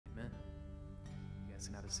guys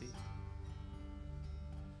can have a seat.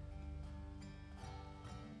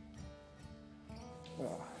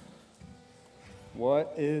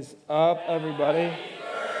 What is up, everybody?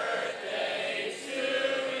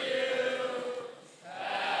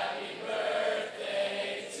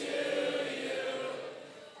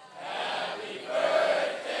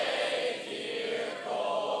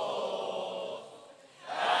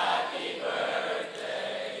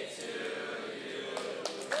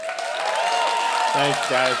 Thanks,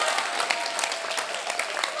 guys.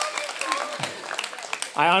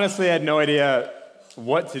 I honestly had no idea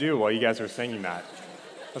what to do while you guys were singing that.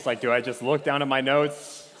 I was like, do I just look down at my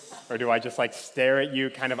notes, or do I just like stare at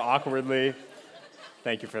you kind of awkwardly?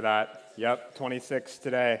 Thank you for that. Yep, 26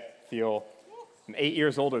 today. I'm 8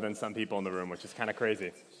 years older than some people in the room, which is kind of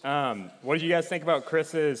crazy. What did you guys think about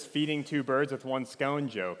Chris's feeding two birds with one scone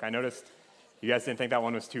joke? I noticed you guys didn't think that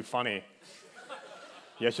one was too funny.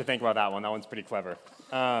 You guys should think about that one. That one's pretty clever.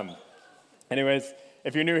 Anyways,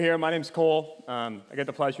 if you're new here, my name's Cole. I get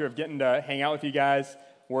the pleasure of getting to hang out with you guys,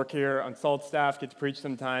 work here on SALT staff, get to preach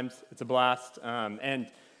sometimes. It's a blast. And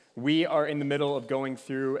we are in the middle of going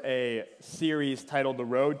through a series titled The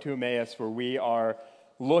Road to Emmaus, where we are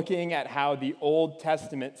looking at how the Old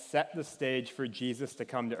Testament set the stage for Jesus to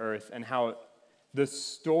come to earth, and how the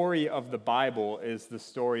story of the Bible is the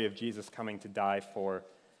story of Jesus coming to die for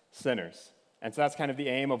sinners. And so that's kind of the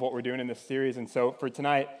aim of what we're doing in this series. And so for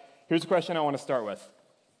tonight, here's a question I want to start with.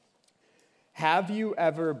 Have you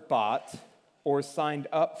ever bought or signed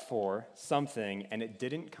up for something and it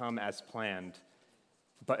didn't come as planned,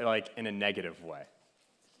 but like in a negative way?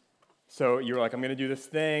 So you're like, I'm going to do this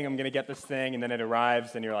thing, I'm going to get this thing, and then it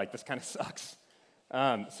arrives and you're like, this kind of sucks.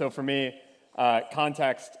 So for me,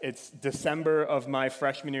 context, it's December of my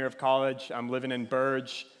freshman year of college. I'm living in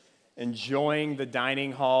Burge, enjoying the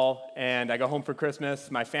dining hall, and I go home for Christmas.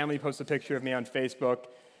 My family posts a picture of me on Facebook,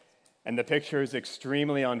 and the picture is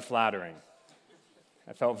extremely unflattering.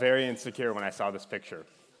 I felt very insecure when I saw this picture.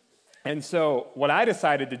 And so what I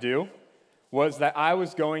decided to do was that I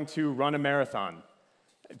was going to run a marathon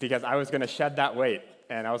because I was going to shed that weight.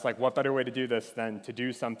 And I was like, what better way to do this than to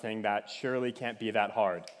do something that surely can't be that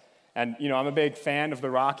hard? And, I'm a big fan of the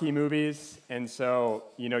Rocky movies, and so,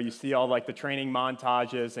 you see all, like, the training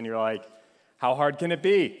montages, and you're like, how hard can it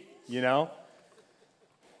be,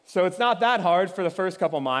 So it's not that hard for the first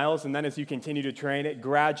couple miles, and then as you continue to train, it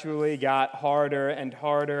gradually got harder and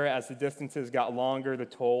harder. As the distances got longer, the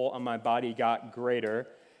toll on my body got greater,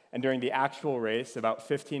 and during the actual race, about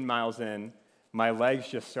 15 miles in, my legs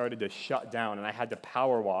just started to shut down, and I had to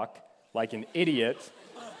power walk like an idiot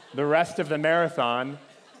the rest of the marathon.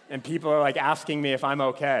 And people are like asking me if I'm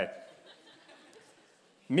okay.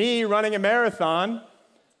 Me running a marathon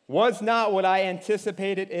was not what I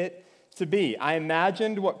anticipated it to be. I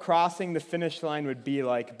imagined what crossing the finish line would be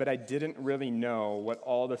like, but I didn't really know what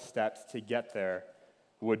all the steps to get there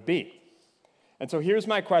would be. And so here's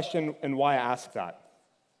my question and why I ask that.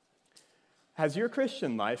 Has your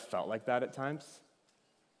Christian life felt like that at times?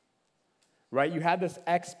 Right? You had this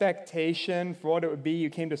expectation for what it would be. You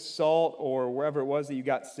came to SALT or wherever it was that you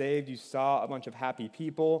got saved. You saw a bunch of happy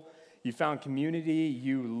people. You found community.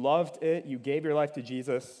 You loved it. You gave your life to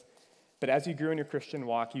Jesus. But as you grew in your Christian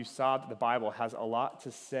walk, you saw that the Bible has a lot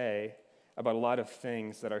to say about a lot of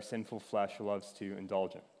things that our sinful flesh loves to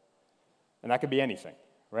indulge in. And that could be anything,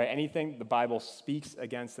 right? Anything the Bible speaks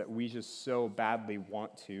against that we just so badly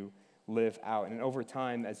want to live out. And over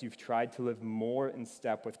time, as you've tried to live more in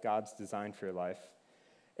step with God's design for your life,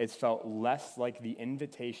 it's felt less like the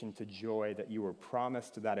invitation to joy that you were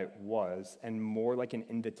promised that it was, and more like an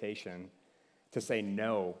invitation to say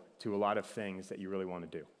no to a lot of things that you really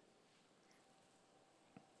want to do.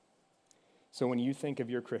 So when you think of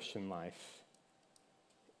your Christian life,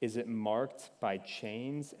 is it marked by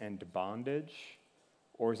chains and bondage,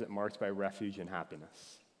 or is it marked by refuge and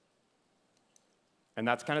happiness? And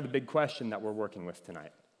that's kind of the big question that we're working with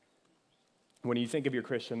tonight. When you think of your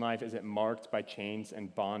Christian life, is it marked by chains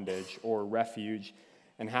and bondage, or refuge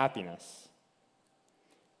and happiness?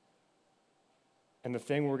 And the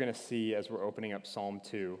thing we're going to see as we're opening up Psalm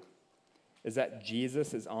 2 is that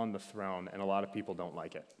Jesus is on the throne, and a lot of people don't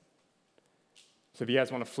like it. So if you guys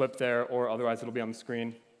want to flip there, or otherwise it'll be on the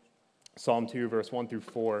screen, Psalm 2, verse 1 through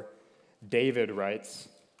 4, David writes,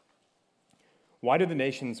 "Why do the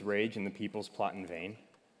nations rage and the peoples plot in vain?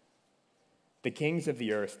 The kings of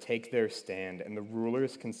the earth take their stand, and the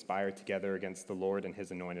rulers conspire together against the Lord and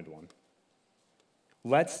his anointed one.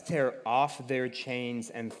 Let's tear off their chains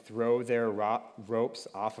and throw their ropes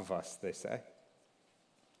off of us," they say.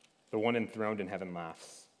 The one enthroned in heaven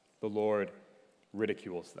laughs. The Lord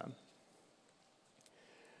ridicules them.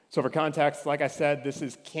 So for context, like I said, this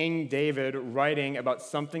is King David writing about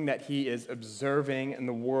something that he is observing in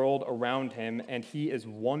the world around him, and he is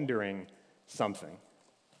wondering something.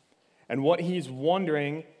 And what he's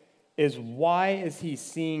wondering is, why is he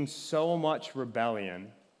seeing so much rebellion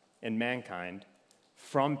in mankind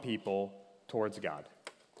from people towards God?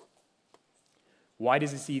 Why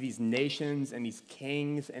does he see these nations and these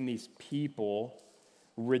kings and these people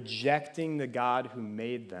rejecting the God who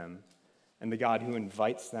made them and the God who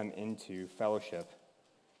invites them into fellowship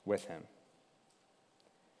with him?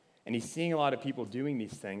 And he's seeing a lot of people doing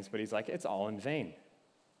these things, but he's like, it's all in vain.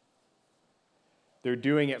 They're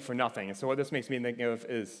doing it for nothing. And so what this makes me think of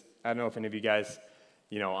is, I don't know if any of you guys,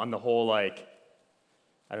 on the whole, I don't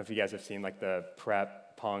know if you guys have seen the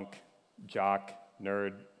prep, punk, jock,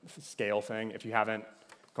 nerd scale thing. If you haven't,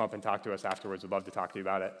 come up and talk to us afterwards. We'd love to talk to you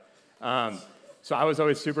about it. So I was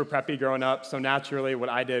always super preppy growing up. So naturally, what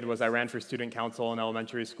I did was I ran for student council in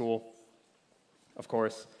elementary school, of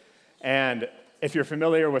course. And if you're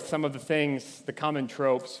familiar with some of the things, the common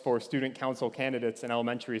tropes for student council candidates in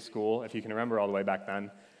elementary school, if you can remember all the way back then,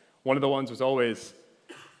 one of the ones was always,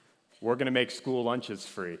 we're going to make school lunches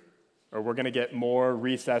free, or we're going to get more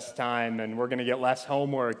recess time, and we're going to get less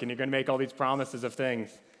homework, and you're going to make all these promises of things.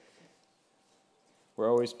 We're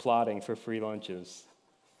always plotting for free lunches.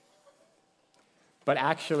 But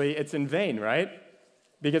actually, it's in vain, right?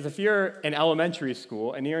 Because if you're in elementary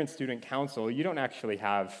school and you're in student council, you don't actually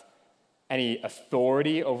have any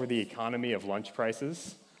authority over the economy of lunch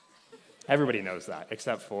prices. Everybody knows that,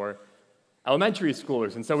 except for elementary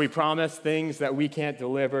schoolers. And so we promise things that we can't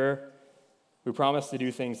deliver. We promise to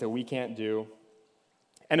do things that we can't do.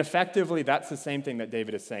 And effectively, that's the same thing that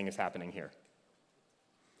David is saying is happening here.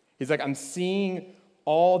 He's like, I'm seeing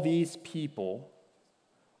all these people,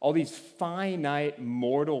 all these finite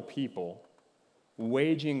mortal people,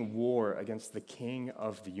 waging war against the King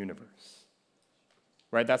of the universe.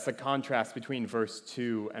 Right? That's the contrast between verse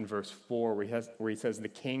 2 and verse 4, where he says the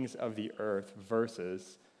kings of the earth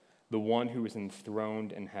versus the one who is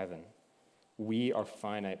enthroned in heaven. We are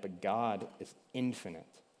finite, but God is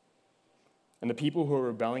infinite. And the people who are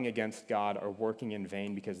rebelling against God are working in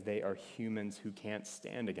vain because they are humans who can't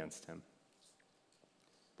stand against him.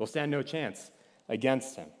 They'll stand no chance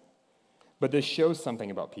against him. But this shows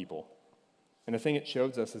something about people. And the thing it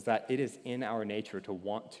shows us is that it is in our nature to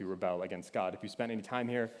want to rebel against God. If you spend any time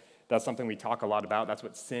here, that's something we talk a lot about. That's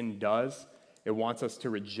what sin does. It wants us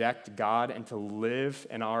to reject God and to live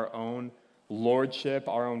in our own lordship,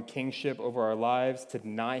 our own kingship over our lives, to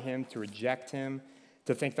deny him, to reject him,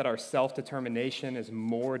 to think that our self-determination is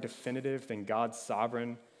more definitive than God's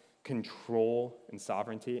sovereign control and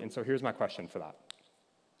sovereignty. And so here's my question for that.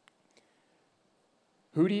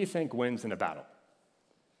 Who do you think wins in a battle?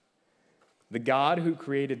 The God who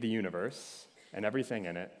created the universe and everything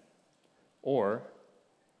in it, or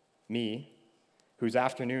me, whose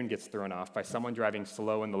afternoon gets thrown off by someone driving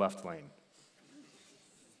slow in the left lane?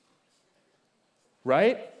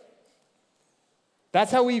 Right?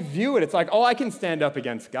 That's how we view it. It's like, oh, I can stand up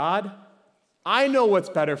against God. I know what's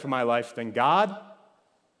better for my life than God.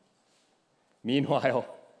 Meanwhile,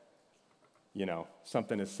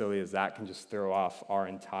 something as silly as that can just throw off our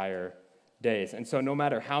entire days. And so no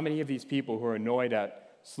matter how many of these people who are annoyed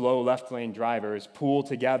at slow left lane drivers pool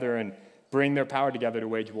together and bring their power together to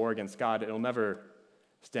wage war against God, it'll never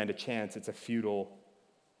stand a chance. It's a futile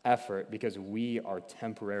effort because we are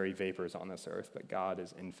temporary vapors on this earth, but God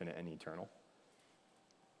is infinite and eternal.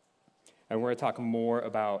 And we're going to talk more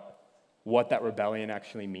about what that rebellion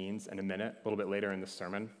actually means in a minute, a little bit later in the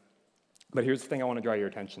sermon. But here's the thing I want to draw your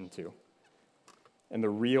attention to. And the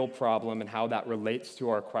real problem and how that relates to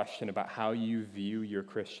our question about how you view your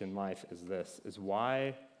Christian life is this, is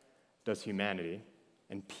why does humanity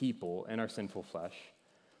and people in our sinful flesh,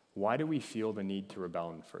 why do we feel the need to rebel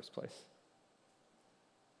in the first place?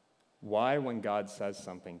 Why, when God says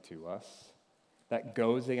something to us that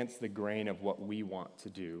goes against the grain of what we want to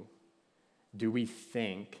do we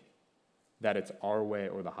think that it's our way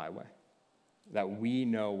or the highway, that we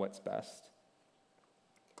know what's best?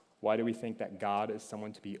 Why do we think that God is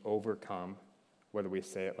someone to be overcome, whether we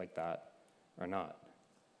say it like that or not?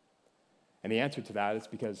 And the answer to that is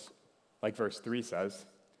because, like verse 3 says,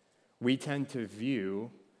 we tend to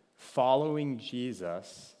view following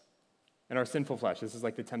Jesus in our sinful flesh. This is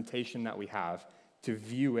like the temptation that we have to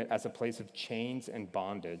view it as a place of chains and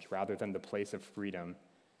bondage rather than the place of freedom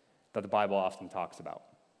that the Bible often talks about.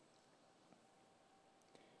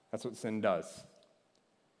 That's what sin does.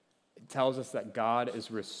 It tells us that God is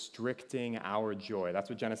restricting our joy. That's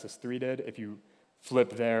what Genesis 3 did. If you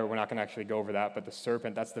flip there, we're not going to actually go over that, but the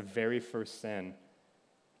serpent, that's the very first sin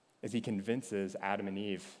is he convinces Adam and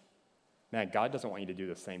Eve, man, God doesn't want you to do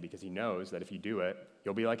this thing because he knows that if you do it,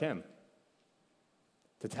 you'll be like him.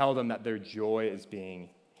 To tell them that their joy is being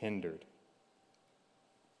hindered.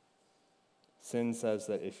 Sin says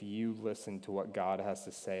that if you listen to what God has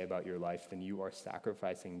to say about your life, then you are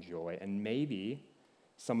sacrificing joy. And maybe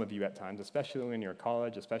some of you at times, especially when you're in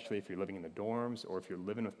college, especially if you're living in the dorms, or if you're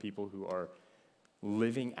living with people who are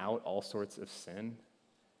living out all sorts of sin,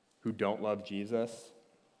 who don't love Jesus,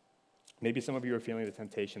 maybe some of you are feeling the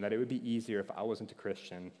temptation that it would be easier if I wasn't a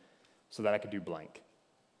Christian so that I could do blank.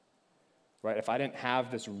 Right? If I didn't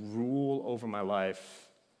have this rule over my life,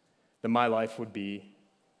 then my life would be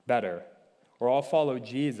better. Or I'll follow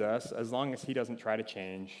Jesus as long as he doesn't try to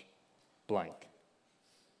change blank.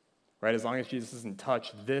 Right? As long as Jesus doesn't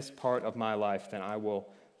touch this part of my life, then I will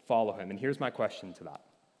follow him. And here's my question to that.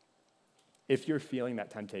 If you're feeling that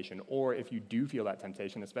temptation, or if you do feel that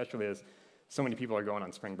temptation, especially as so many people are going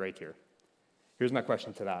on spring break here, here's my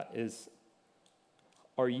question to that is,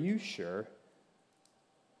 are you sure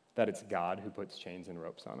that it's God who puts chains and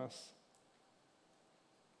ropes on us?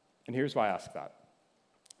 And here's why I ask that.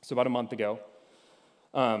 So about a month ago,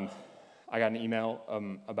 I got an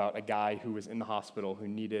email about a guy who was in the hospital who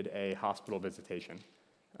needed a hospital visitation.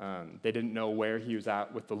 They didn't know where he was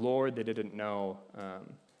at with the Lord. They didn't know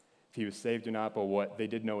if he was saved or not, but what they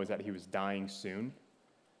did know is that he was dying soon.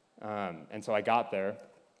 And so I got there,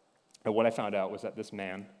 and what I found out was that this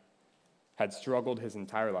man had struggled his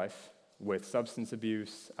entire life with substance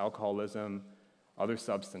abuse, alcoholism, other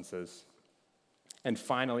substances, and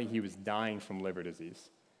finally he was dying from liver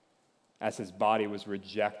disease, as his body was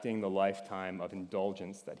rejecting the lifetime of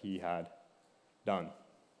indulgence that he had done.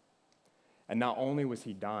 And not only was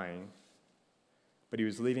he dying, but he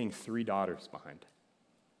was leaving 3 daughters behind.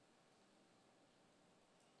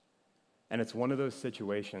 And it's one of those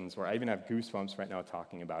situations where I even have goosebumps right now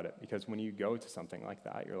talking about it, because when you go to something like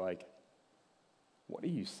that, you're like, what do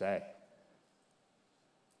you say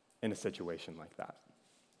in a situation like that?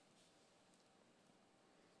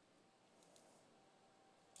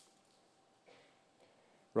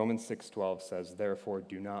 Romans 6:12 says, therefore,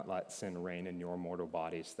 do not let sin reign in your mortal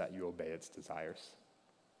bodies, that you obey its desires.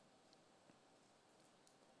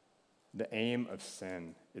 The aim of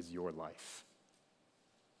sin is your life.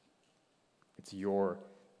 It's your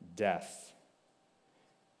death.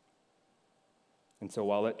 And so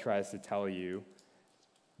while it tries to tell you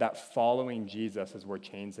that following Jesus is where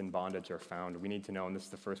chains and bondage are found, we need to know, and this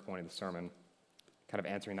is the first point of the sermon, kind of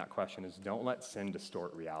answering that question, is don't let sin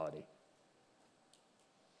distort reality.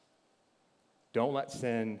 Don't let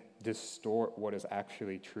sin distort what is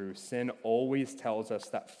actually true. Sin always tells us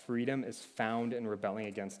that freedom is found in rebelling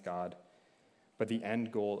against God, but the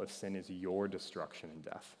end goal of sin is your destruction and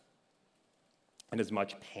death, and as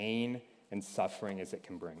much pain and suffering as it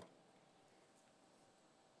can bring.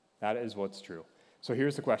 That is what's true. So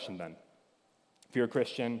here's the question then. If you're a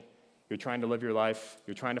Christian, you're trying to live your life,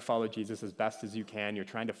 you're trying to follow Jesus as best as you can, you're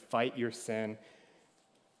trying to fight your sin,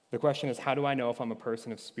 the question is, how do I know if I'm a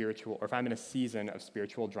person of spiritual, or if I'm in a season of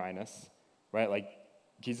spiritual dryness, right? Like,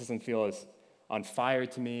 Jesus doesn't feel as on fire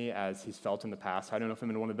to me as he's felt in the past. I don't know if I'm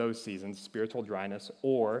in one of those seasons, spiritual dryness,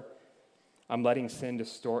 or I'm letting sin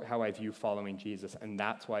distort how I view following Jesus, and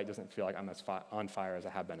that's why it doesn't feel like I'm as on fire as I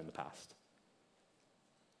have been in the past.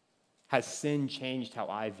 Has sin changed how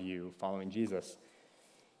I view following Jesus?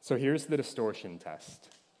 So here's the distortion test.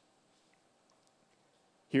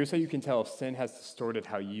 Here's how you can tell if sin has distorted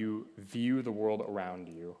how you view the world around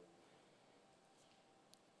you.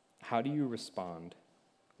 How do you respond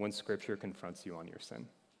when Scripture confronts you on your sin?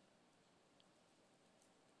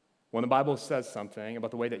 When the Bible says something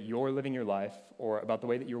about the way that you're living your life, or about the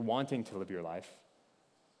way that you're wanting to live your life,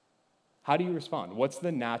 how do you respond? What's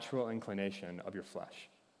the natural inclination of your flesh?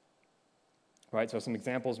 Right, so some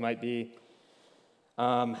examples might be,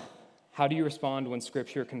 how do you respond when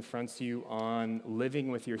Scripture confronts you on living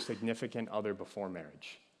with your significant other before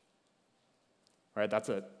marriage? Right, that's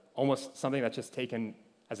almost something that's just taken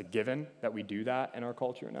as a given that we do that in our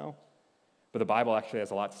culture now. But the Bible actually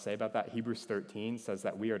has a lot to say about that. Hebrews 13 says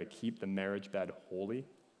that we are to keep the marriage bed holy.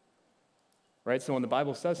 Right, so when the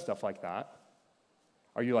Bible says stuff like that,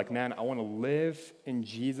 are you like, man, I want to live in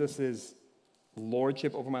Jesus'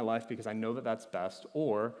 lordship over my life because I know that that's best?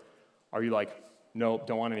 Or are you like, no,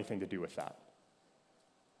 don't want anything to do with that?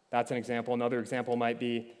 That's an example. Another example might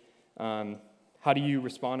be, how do you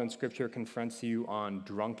respond when Scripture confronts you on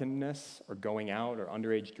drunkenness or going out or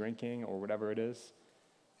underage drinking or whatever it is?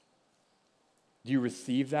 Do you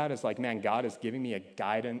receive that as like, man, God is giving me a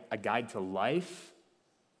guide to life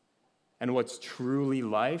and what's truly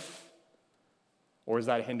life? Or is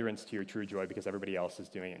that a hindrance to your true joy because everybody else is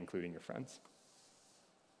doing it, including your friends?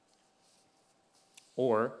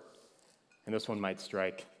 Or, and this one might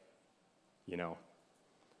strike,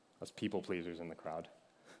 us people pleasers in the crowd.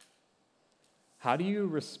 How do you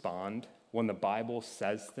respond when the Bible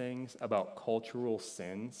says things about cultural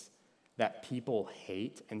sins that people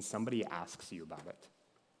hate and somebody asks you about it?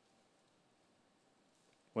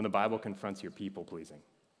 When the Bible confronts your people pleasing?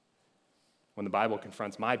 When the Bible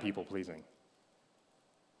confronts my people pleasing?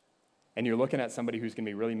 And you're looking at somebody who's going to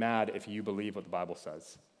be really mad if you believe what the Bible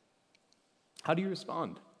says. How do you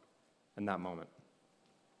respond in that moment?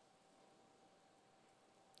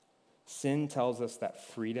 Sin tells us that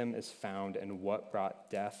freedom is found in what brought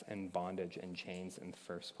death and bondage and chains in the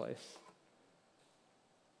first place.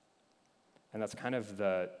 And that's kind of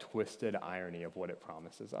the twisted irony of what it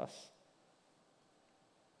promises us.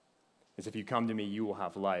 Is if you come to me, you will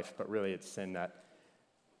have life, but really it's sin that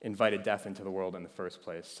invited death into the world in the first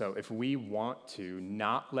place. So if we want to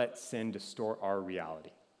not let sin distort our reality,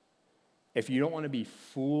 if you don't want to be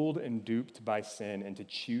fooled and duped by sin into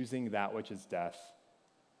choosing that which is death,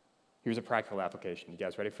 here's a practical application. You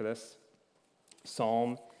guys ready for this?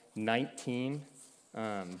 Psalm 19,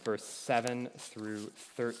 verse 7 through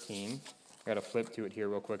 13. I got to flip to it here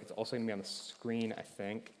real quick. It's also going to be on the screen, I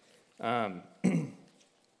think.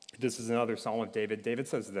 This is another Psalm of David. David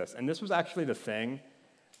says this, and this was actually the thing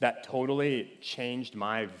that totally changed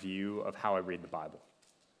my view of how I read the Bible.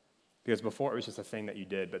 Because before it was just a thing that you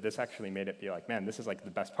did, but this actually made it be like, man, this is like the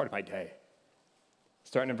best part of my day.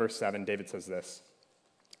 Starting in verse 7, David says this,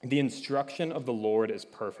 "The instruction of the Lord is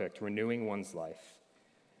perfect, renewing one's life.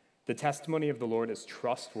 The testimony of the Lord is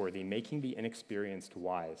trustworthy, making the inexperienced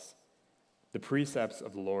wise. The precepts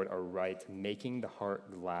of the Lord are right, making the heart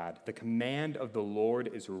glad. The command of the Lord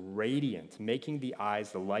is radiant, making the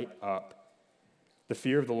eyes light up. The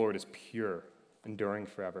fear of the Lord is pure, enduring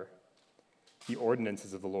forever. The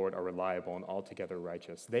ordinances of the Lord are reliable and altogether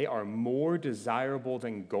righteous. They are more desirable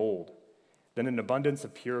than gold, than an abundance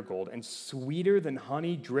of pure gold, and sweeter than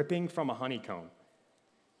honey dripping from a honeycomb.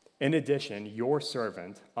 In addition, your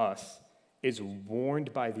servant, us, is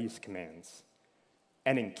warned by these commands,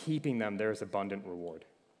 and in keeping them there is abundant reward.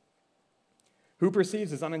 Who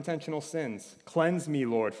perceives his unintentional sins? Cleanse me,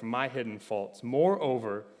 Lord, from my hidden faults.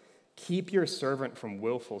 Moreover, keep your servant from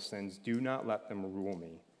willful sins. Do not let them rule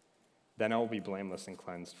me. Then I will be blameless and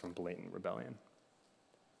cleansed from blatant rebellion."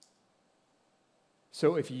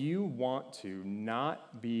 So if you want to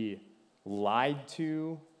not be lied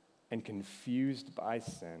to and confused by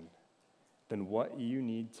sin, then what you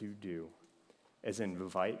need to do is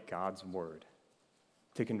invite God's word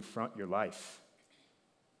to confront your life.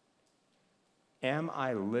 Am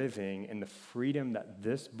I living in the freedom that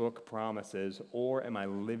this book promises, or am I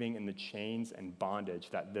living in the chains and bondage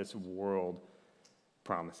that this world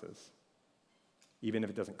promises? Even if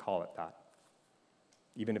it doesn't call it that.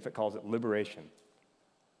 Even if it calls it liberation.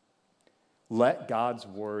 Let God's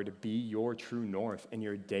word be your true north in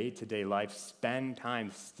your day-to-day life. Spend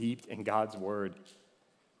time steeped in God's word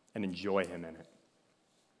and enjoy him in it.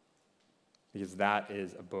 Because that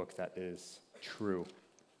is a book that is true.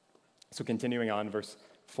 So continuing on, verse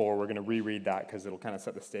 4, we're going to reread that because it'll kind of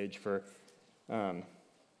set the stage for the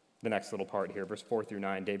next little part here. Verse 4 through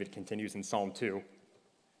 9, David continues in Psalm 2.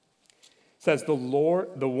 It says, the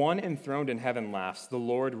one enthroned in heaven laughs, the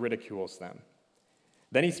Lord ridicules them.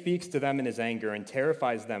 Then he speaks to them in his anger and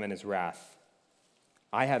terrifies them in his wrath.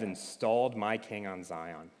 I have installed my king on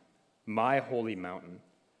Zion, my holy mountain.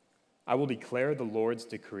 I will declare the Lord's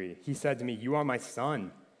decree. He said to me, you are my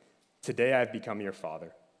son. Today I have become your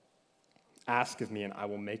father. Ask of me, and I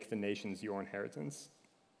will make the nations your inheritance,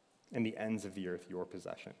 and the ends of the earth your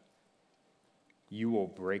possession. You will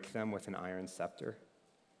break them with an iron scepter,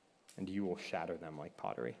 and you will shatter them like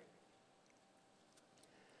pottery.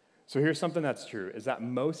 So here's something that's true, is that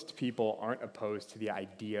most people aren't opposed to the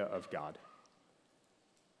idea of God.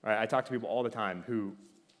 All right, I talk to people all the time who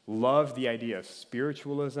love the idea of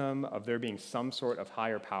spiritualism, of there being some sort of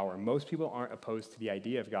higher power. Most people aren't opposed to the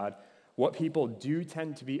idea of God. What people do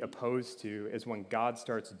tend to be opposed to is when God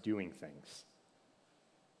starts doing things.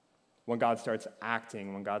 When God starts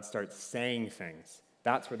acting, when God starts saying things.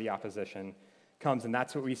 That's where the opposition comes, and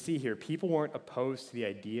that's what we see here. People weren't opposed to the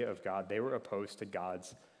idea of God. They were opposed to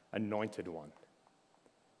God's anointed one,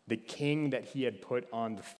 the king that he had put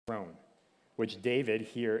on the throne, which David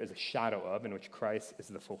here is a shadow of, and which Christ is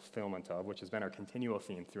the fulfillment of, which has been our continual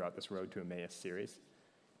theme throughout this Road to Emmaus series.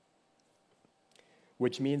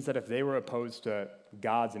 Which means that if they were opposed to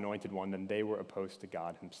God's anointed one, then they were opposed to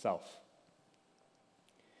God himself.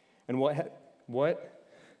 And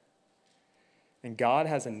God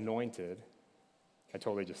has anointed I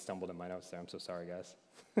totally just stumbled in my notes there. I'm so sorry, guys.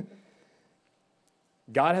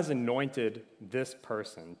 God has anointed this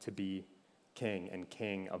person to be king and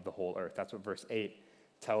king of the whole earth. That's what verse 8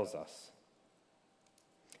 tells us.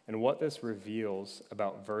 And what this reveals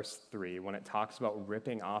about verse 3, when it talks about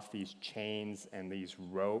ripping off these chains and these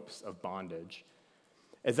ropes of bondage,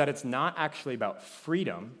 is that it's not actually about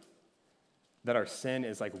freedom, that our sin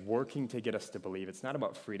is like working to get us to believe. It's not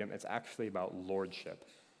about freedom, it's actually about lordship.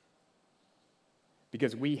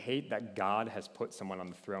 Because we hate that God has put someone on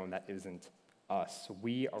the throne that isn't us.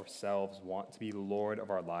 We ourselves want to be Lord of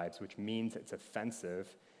our lives, which means it's offensive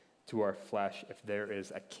to our flesh if there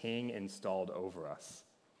is a king installed over us,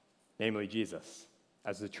 namely Jesus,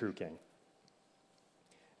 as the true king.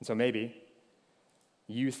 And so maybe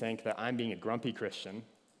you think that I'm being a grumpy Christian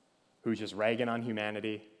who's just ragging on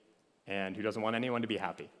humanity and who doesn't want anyone to be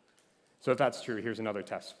happy. So if that's true, here's another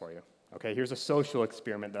test for you. Okay, here's a social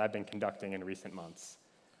experiment that I've been conducting in recent months,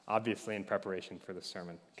 obviously in preparation for this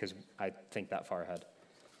sermon, because I think that far ahead.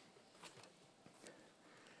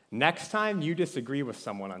 Next time you disagree with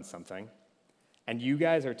someone on something, and you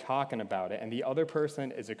guys are talking about it, and the other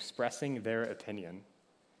person is expressing their opinion,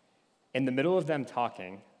 in the middle of them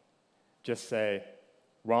talking, just say,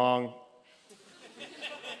 wrong,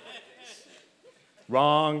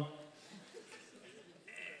 wrong,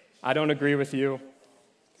 I don't agree with you.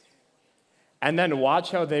 And then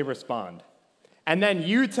watch how they respond. And then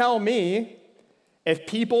you tell me if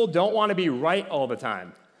people don't want to be right all the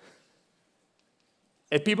time.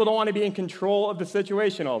 If people don't want to be in control of the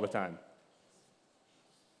situation all the time.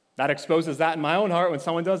 That exposes that in my own heart when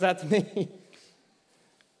someone does that to me.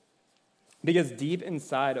 Because deep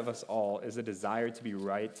inside of us all is a desire to be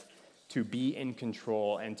right, to be in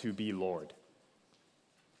control, and to be Lord.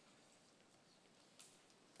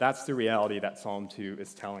 That's the reality that Psalm 2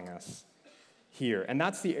 is telling us here. And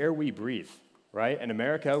that's the air we breathe, right? In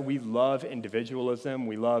America, we love individualism.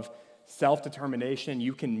 We love self-determination.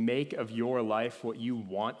 You can make of your life what you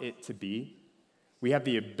want it to be. We have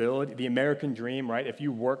the ability, the American dream, right? If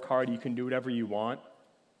you work hard, you can do whatever you want.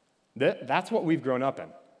 That's what we've grown up in.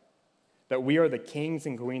 That we are the kings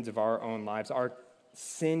and queens of our own lives. Our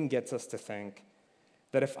sin gets us to think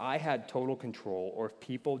that if I had total control or if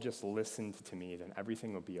people just listened to me, then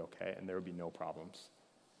everything would be okay and there would be no problems.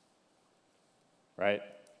 Right?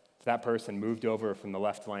 If that person moved over from the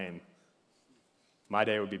left lane, my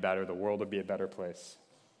day would be better, the world would be a better place.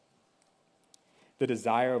 The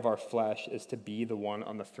desire of our flesh is to be the one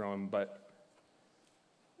on the throne, but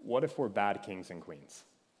what if we're bad kings and queens?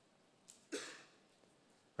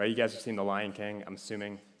 Right? You guys have seen The Lion King, I'm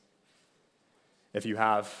assuming. If you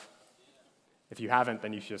haven't,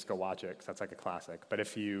 then you should just go watch it, because that's like a classic. But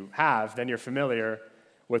if you have, then you're familiar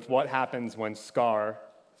with what happens when Scar,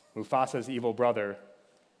 Mufasa's evil brother,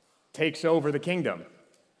 takes over the kingdom,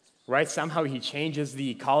 right? Somehow he changes the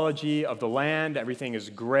ecology of the land. Everything is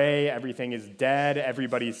gray. Everything is dead.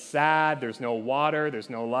 Everybody's sad. There's no water. There's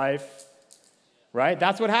no life, right?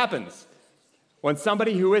 That's what happens when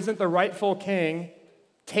somebody who isn't the rightful king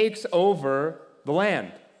takes over the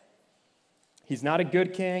land. He's not a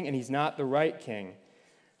good king, and he's not the right king.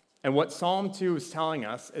 And what Psalm 2 is telling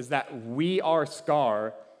us is that we are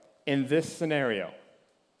Scar in this scenario.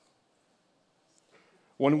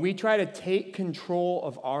 When we try to take control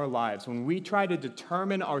of our lives, when we try to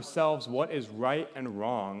determine ourselves what is right and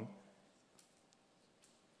wrong,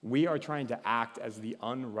 we are trying to act as the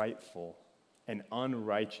unrightful and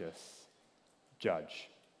unrighteous judge.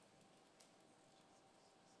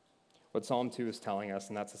 What Psalm 2 is telling us,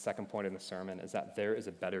 and that's the second point in the sermon, is that there is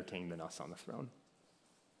a better king than us on the throne.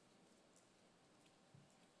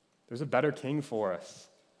 There's a better king for us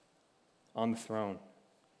on the throne.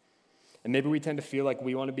 And maybe we tend to feel like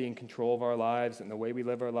we want to be in control of our lives and the way we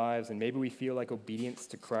live our lives, and maybe we feel like obedience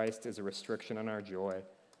to Christ is a restriction on our joy.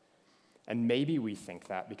 And maybe we think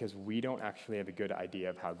that because we don't actually have a good idea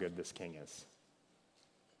of how good this king is.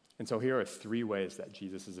 And so here are 3 ways that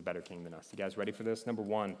Jesus is a better king than us. You guys ready for this? Number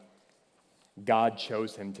 1, God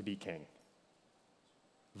chose him to be king.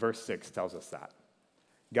 Verse 6 tells us that.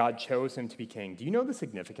 God chose him to be king. Do you know the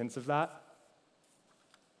significance of that?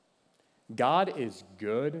 God is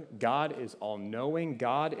good. God is all-knowing.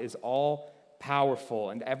 God is all-powerful,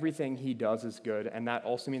 and everything he does is good, and that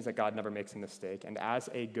also means that God never makes a mistake. And as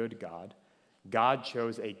a good God, God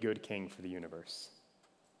chose a good king for the universe,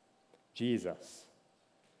 Jesus.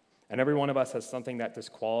 And every one of us has something that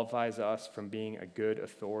disqualifies us from being a good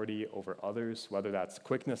authority over others, whether that's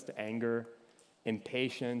quickness to anger,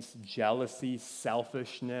 impatience, jealousy,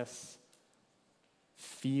 selfishness,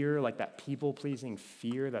 fear, like that people-pleasing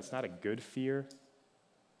fear. That's not a good fear,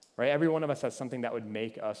 right? Every one of us has something that would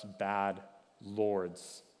make us bad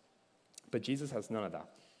lords. But Jesus has none of that.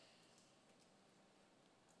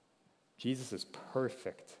 Jesus is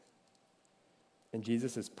perfect. And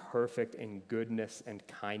Jesus is perfect in goodness and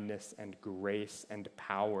kindness and grace and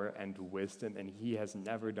power and wisdom, and he has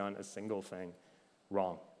never done a single thing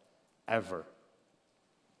wrong, ever.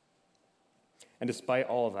 And despite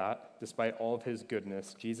all of that, despite all of his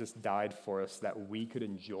goodness, Jesus died for us that we could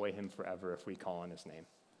enjoy him forever if we call on his name.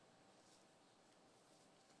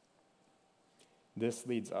 This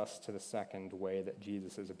leads us to the second way that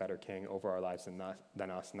Jesus is a better king over our lives than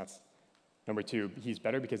us, and that's number 2. He's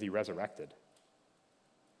better because he resurrected.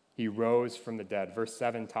 He rose from the dead. Verse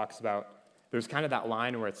 7 talks about, there's kind of that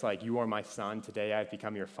line where it's like, you are my son, today I've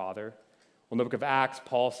become your father. Well, in the book of Acts,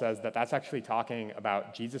 Paul says that that's actually talking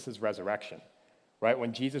about Jesus' resurrection, right?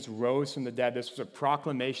 When Jesus rose from the dead, this was a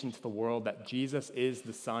proclamation to the world that Jesus is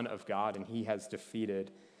the Son of God and he has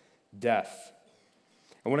defeated death.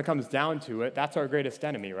 And when it comes down to it, that's our greatest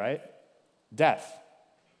enemy, right? Death.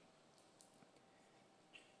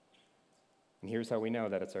 And here's how we know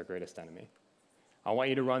that it's our greatest enemy. I want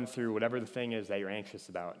you to run through whatever the thing is that you're anxious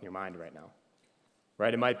about in your mind right now,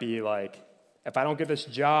 right? It might be like, if I don't get this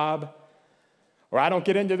job, or I don't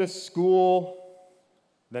get into this school,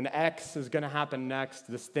 then X is going to happen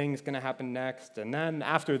next, this thing's going to happen next, and then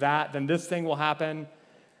after that, then this thing will happen,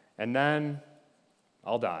 and then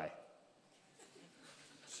I'll die,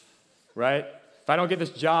 right? If I don't get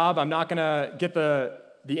this job, I'm not going to get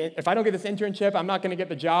if I don't get this internship, I'm not going to get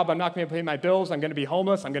the job, I'm not going to pay my bills, I'm going to be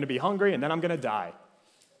homeless, I'm going to be hungry, and then I'm going to die.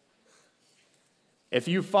 If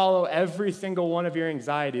you follow every single one of your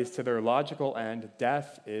anxieties to their logical end,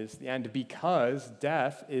 death is the end, because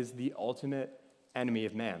death is the ultimate enemy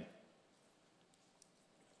of man.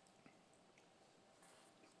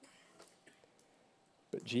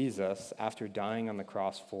 But Jesus, after dying on the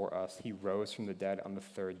cross for us, he rose from the dead on the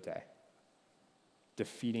 3rd day,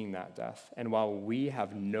 defeating that death. And while we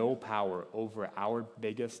have no power over our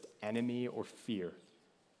biggest enemy or fear,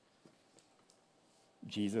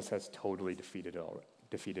 Jesus has totally defeated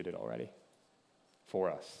it already for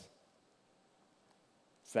us.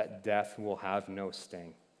 So that death will have no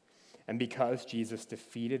sting. And because Jesus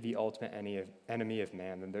defeated the ultimate enemy of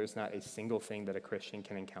man, then there's not a single thing that a Christian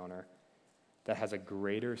can encounter that has a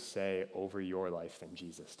greater say over your life than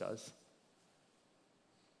Jesus does.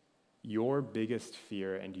 Your biggest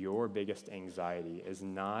fear and your biggest anxiety is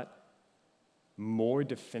not more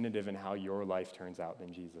definitive in how your life turns out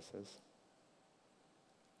than Jesus is.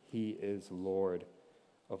 He is Lord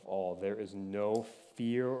of all. There is no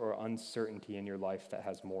fear or uncertainty in your life that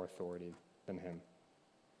has more authority than him.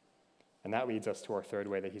 And that leads us to our 3rd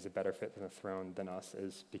way that he's a better fit for the throne than us,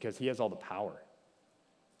 is because he has all the power.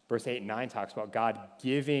 Verse 8 and 9 talks about God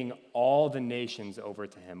giving all the nations over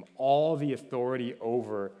to him, all the authority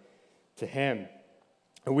over to him.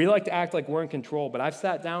 And we like to act like we're in control, but I've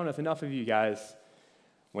sat down with enough of you guys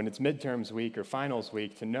when it's midterms week or finals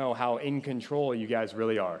week to know how in control you guys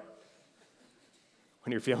really are.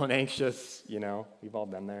 When you're feeling anxious, we've all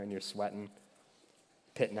been there, and you're sweating,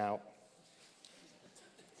 pitting out.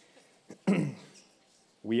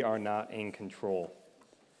 We are not in control.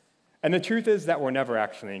 And the truth is that we're never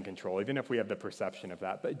actually in control, even if we have the perception of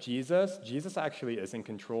that. But Jesus actually is in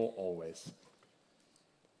control always.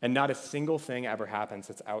 And not a single thing ever happens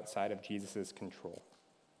that's outside of Jesus' control.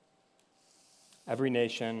 Every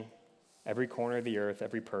nation, every corner of the earth,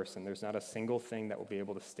 every person, there's not a single thing that will be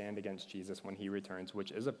able to stand against Jesus when he returns,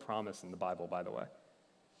 which is a promise in the Bible, by the way.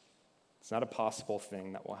 It's not a possible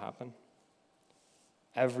thing that will happen.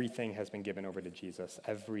 Everything has been given over to Jesus,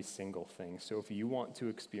 every single thing. So if you want to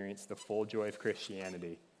experience the full joy of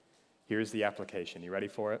Christianity, here's the application. You ready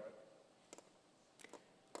for it?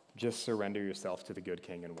 Just surrender yourself to the good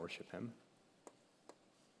King and worship him.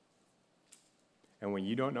 And when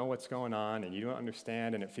you don't know what's going on and you don't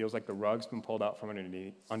understand and it feels like the rug's been pulled out from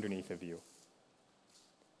underneath of you,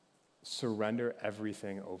 surrender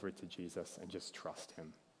everything over to Jesus and just trust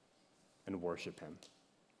him and worship him.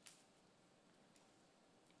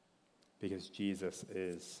 Because Jesus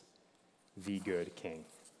is the good King.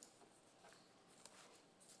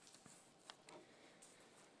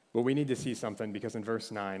 Well, we need to see something, because in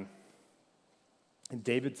verse 9,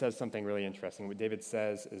 David says something really interesting. What David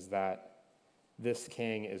says is that this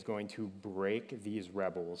king is going to break these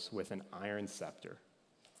rebels with an iron scepter,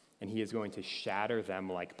 and he is going to shatter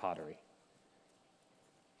them like pottery.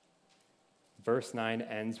 Verse 9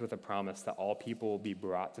 ends with a promise that all people will be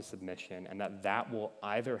brought to submission, and that will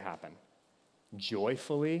either happen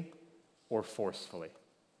joyfully or forcefully.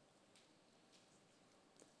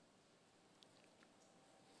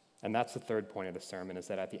 And that's the 3rd point of the sermon, is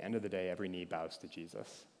that at the end of the day, every knee bows to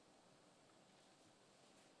Jesus.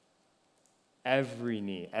 every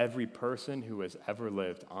knee, every person who has ever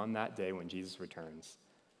lived on that day when Jesus returns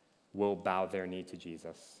will bow their knee to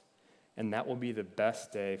Jesus. And that will be the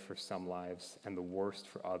best day for some lives and the worst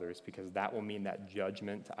for others, because that will mean that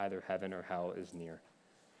judgment to either heaven or hell is near.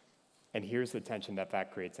 And here's the tension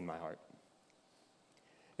that creates in my heart.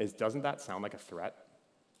 Doesn't that sound like a threat?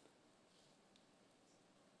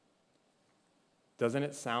 Doesn't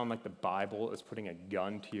it sound like the Bible is putting a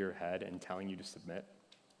gun to your head and telling you to submit?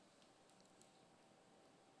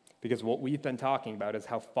 Because what we've been talking about is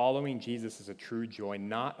how following Jesus is a true joy,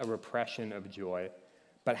 not a repression of joy.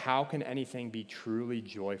 But how can anything be truly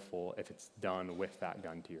joyful if it's done with that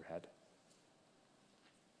gun to your head?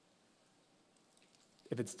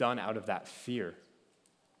 If it's done out of that fear?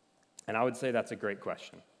 And I would say that's a great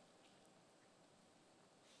question.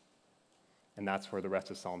 And that's where the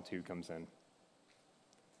rest of Psalm 2 comes in.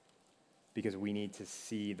 Because we need to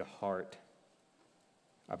see the heart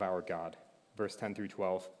of our God. Verse 10 through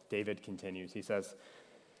 12, David continues. He says,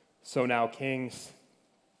 "So now, kings,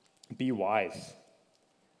 be wise.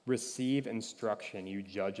 Receive instruction, you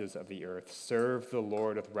judges of the earth. Serve the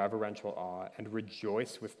Lord with reverential awe and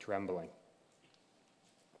rejoice with trembling.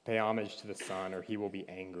 Pay homage to the Son, or he will be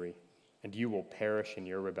angry, and you will perish in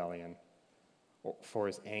your rebellion. For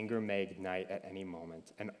his anger may ignite at any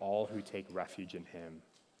moment, and all who take refuge in him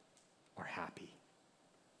are happy."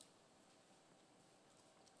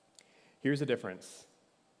 Here's a difference,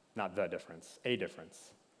 not the difference, a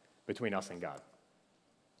difference between us and God.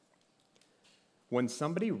 When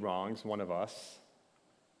somebody wrongs one of us,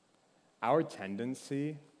 our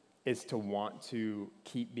tendency is to want to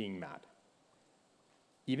keep being mad.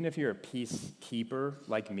 Even if you're a peacekeeper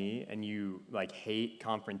like me and you hate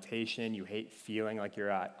confrontation, you hate feeling like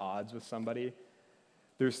you're at odds with somebody,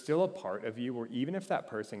 there's still a part of you where even if that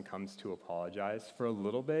person comes to apologize, for a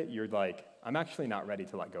little bit, you're like, I'm actually not ready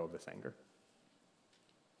to let go of this anger.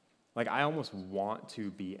 I almost want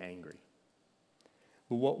to be angry.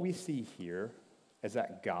 But what we see here is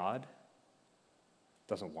that God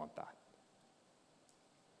doesn't want that.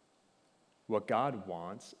 What God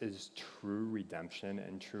wants is true redemption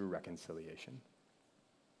and true reconciliation.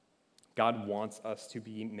 God wants us to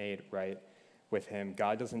be made right with him.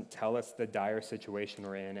 God doesn't tell us the dire situation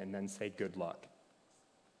we're in and then say good luck.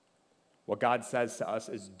 What God says to us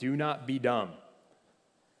is, do not be dumb.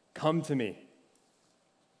 Come to me.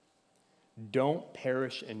 Don't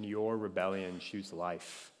perish in your rebellion, choose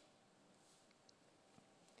life.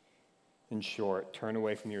 In short, turn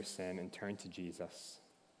away from your sin and turn to Jesus.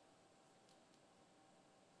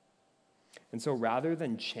 And so rather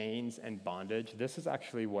than chains and bondage, this is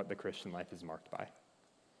actually what the Christian life is marked by.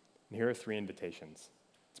 And here are 3 invitations.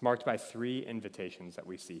 It's marked by 3 invitations that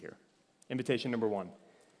we see here. Invitation number 1.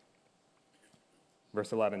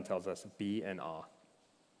 Verse 11 tells us, be in awe.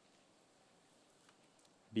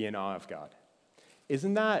 Be in awe of God.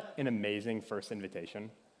 Isn't that an amazing first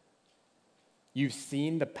invitation? You've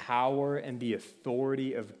seen the power and the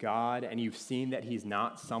authority of God, and you've seen that he's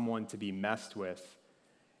not someone to be messed with.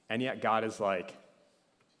 And yet God is like,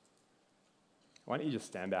 why don't you just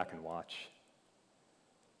stand back and watch?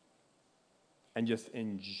 And just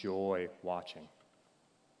enjoy watching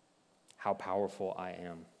how powerful I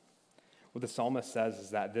am. What the psalmist says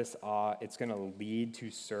is that this awe, it's going to lead to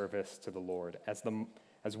service to the Lord.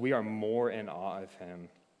 As we are more in awe of him,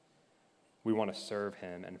 we want to serve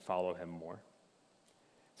him and follow him more.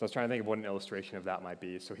 So I was trying to think of what an illustration of that might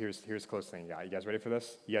be. So here's the closest thing I got. You guys ready for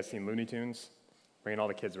this? You guys seen Looney Tunes? Bringing all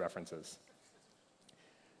the kids' references.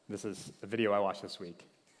 This is a video I watched this week.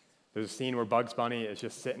 There's a scene where Bugs Bunny is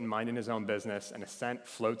just sitting minding his own business, and a scent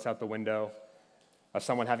floats out the window of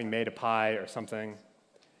someone having made a pie or something,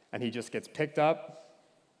 and he just gets picked up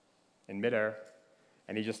in midair,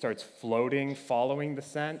 and he just starts floating, following the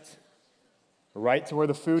scent, right to where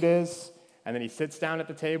the food is, and then he sits down at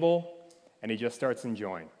the table, and he just starts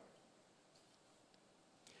enjoying.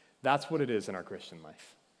 That's what it is in our Christian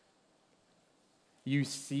life. You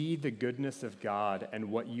see the goodness of God,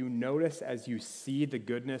 and what you notice as you see the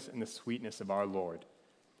goodness and the sweetness of our Lord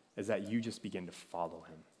is that you just begin to follow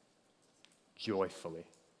him joyfully,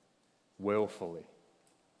 willfully.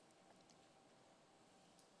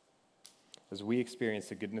 As we experience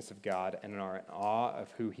the goodness of God and are in awe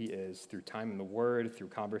of who he is through time in the Word, through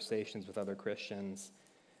conversations with other Christians,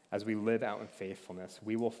 as we live out in faithfulness,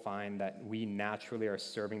 we will find that we naturally are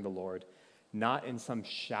serving the Lord, not in some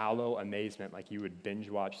shallow amazement like you would binge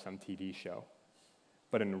watch some TV show,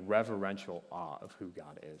 but in reverential awe of who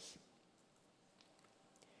God is.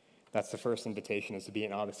 That's the first invitation, is to be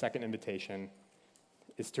in awe. The second invitation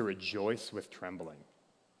is to rejoice with trembling.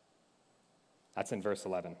 That's in verse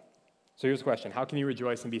 11. So here's the question. How can you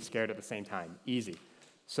rejoice and be scared at the same time? Easy.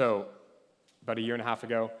 So about a year and a half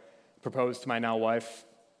ago, proposed to my now wife.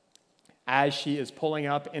 As she is pulling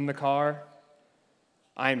up in the car,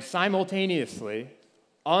 I am simultaneously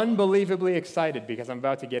unbelievably excited because I'm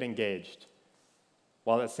about to get engaged,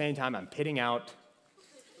 while at the same time I'm pitting out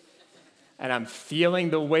and I'm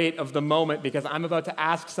feeling the weight of the moment because I'm about to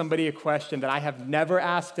ask somebody a question that I have never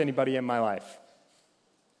asked anybody in my life.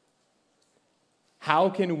 How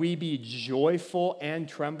can we be joyful and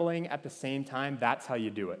trembling at the same time? That's how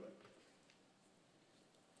you do it.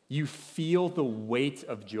 You feel the weight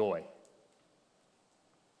of joy.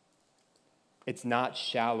 It's not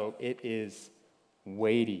shallow, it is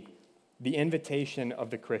weighty. The invitation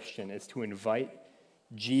of the Christian is to invite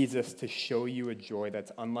Jesus to show you a joy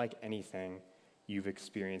that's unlike anything you've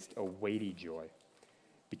experienced, a weighty joy,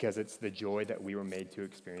 because it's the joy that we were made to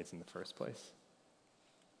experience in the first place.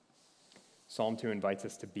 Psalm 2 invites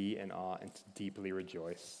us to be in awe and to deeply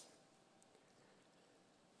rejoice.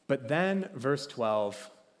 But then verse 12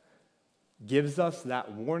 gives us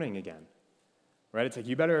that warning again. Right? It's like,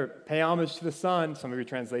 you better pay homage to the Son. Some of your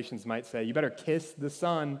translations might say, you better kiss the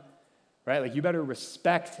Son. Right? Like, you better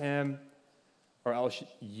respect him, or else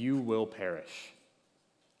you will perish.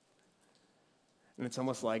 And it's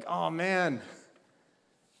almost like, oh man,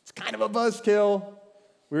 it's kind of a buzzkill.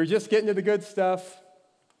 We were just getting to the good stuff.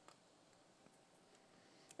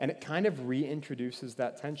 And it kind of reintroduces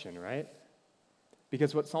that tension, right?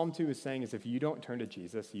 Because what Psalm 2 is saying is, if you don't turn to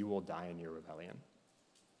Jesus, you will die in your rebellion.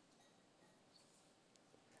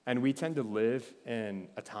 And we tend to live in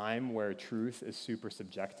a time where truth is super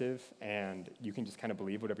subjective and you can just kind of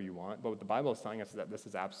believe whatever you want. But what the Bible is telling us is that this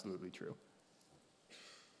is absolutely true.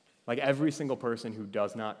 Like, every single person who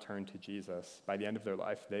does not turn to Jesus, by the end of their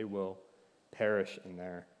life, they will perish in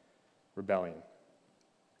their rebellion.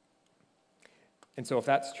 And so if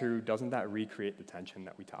that's true, doesn't that recreate the tension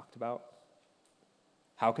that we talked about?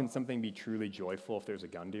 How can something be truly joyful if there's a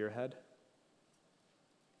gun to your head?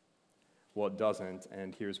 Well, it doesn't,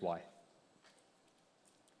 and here's why.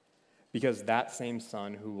 Because that same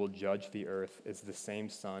Son who will judge the earth is the same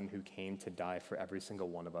Son who came to die for every single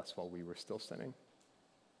one of us while we were still sinning.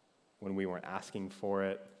 When we weren't asking for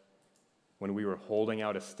it, when we were holding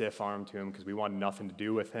out a stiff arm to him because we wanted nothing to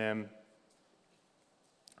do with him.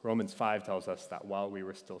 Romans 5 tells us that while we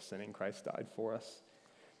were still sinning, Christ died for us.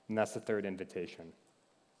 And that's the third invitation,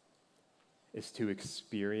 is to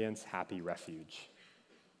experience happy refuge.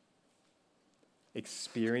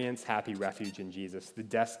 Experience happy refuge in Jesus. The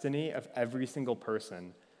destiny of every single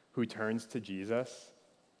person who turns to Jesus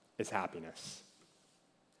is happiness.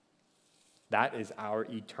 That is our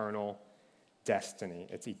eternal destiny.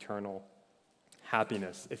 It's eternal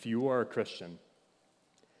happiness. If you are a Christian,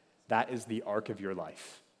 that is the arc of your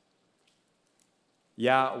life.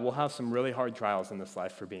 Yeah, we'll have some really hard trials in this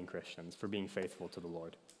life for being Christians, for being faithful to the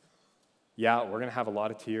Lord. Yeah, we're going to have a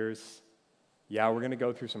lot of tears. Yeah, we're going to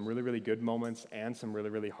go through some really, really good moments and some really,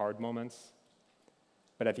 really hard moments.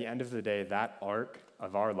 But at the end of the day, that arc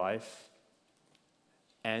of our life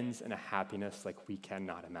ends in a happiness like we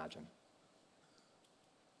cannot imagine.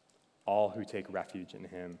 All who take refuge in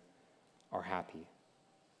him are happy.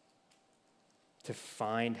 To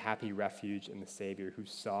find happy refuge in the Savior who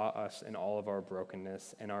saw us in all of our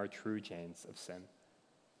brokenness and our true chains of sin.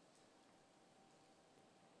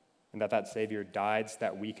 And that Savior died so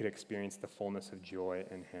that we could experience the fullness of joy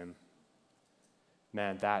in him.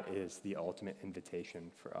 Man, that is the ultimate invitation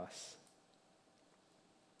for us.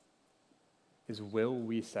 Is will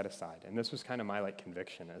we set aside? And this was kind of my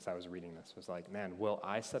conviction as I was reading this, was like, man, will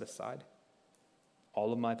I set aside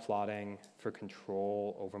all of my plotting for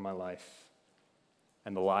control over my life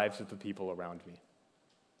and the lives of the people around me?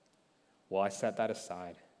 Will I set that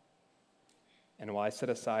aside? And will I set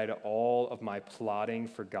aside all of my plotting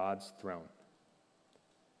for God's throne?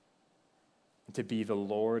 And to be the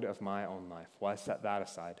Lord of my own life, will I set that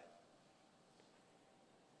aside?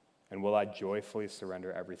 And will I joyfully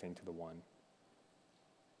surrender everything to the one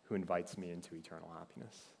who invites me into eternal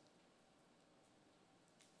happiness?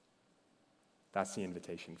 That's the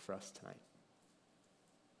invitation for us tonight.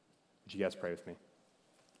 Would you guys pray with me?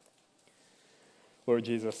 Lord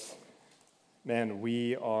Jesus, man,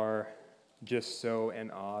 we are just so in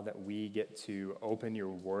awe that we get to open your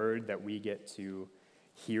word, that we get to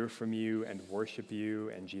hear from you and worship you,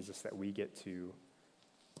 and Jesus, that we get to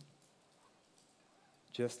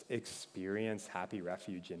just experience happy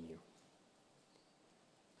refuge in you.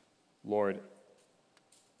 Lord,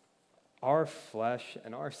 our flesh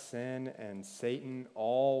and our sin and Satan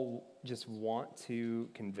all just want to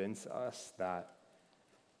convince us that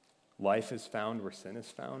life is found where sin is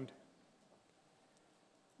found.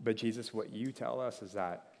 But Jesus, what you tell us is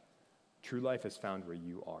that true life is found where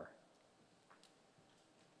you are.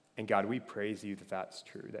 And God, we praise you that that's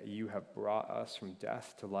true, that you have brought us from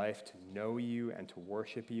death to life to know you and to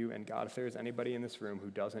worship you. And God, if there's anybody in this room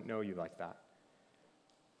who doesn't know you like that,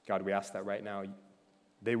 God, we ask that right now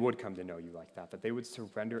they would come to know you like that they would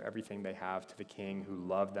surrender everything they have to the King who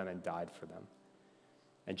loved them and died for them.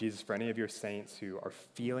 And Jesus, for any of your saints who are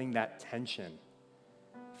feeling that tension,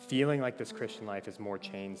 feeling like this Christian life is more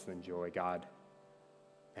chains than joy, God,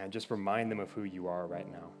 and just remind them of who you are right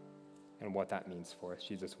now and what that means for us.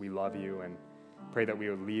 Jesus, we love you and pray that we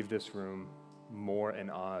would leave this room more in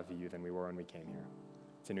awe of you than we were when we came here.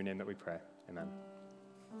 It's in your name that we pray. Amen.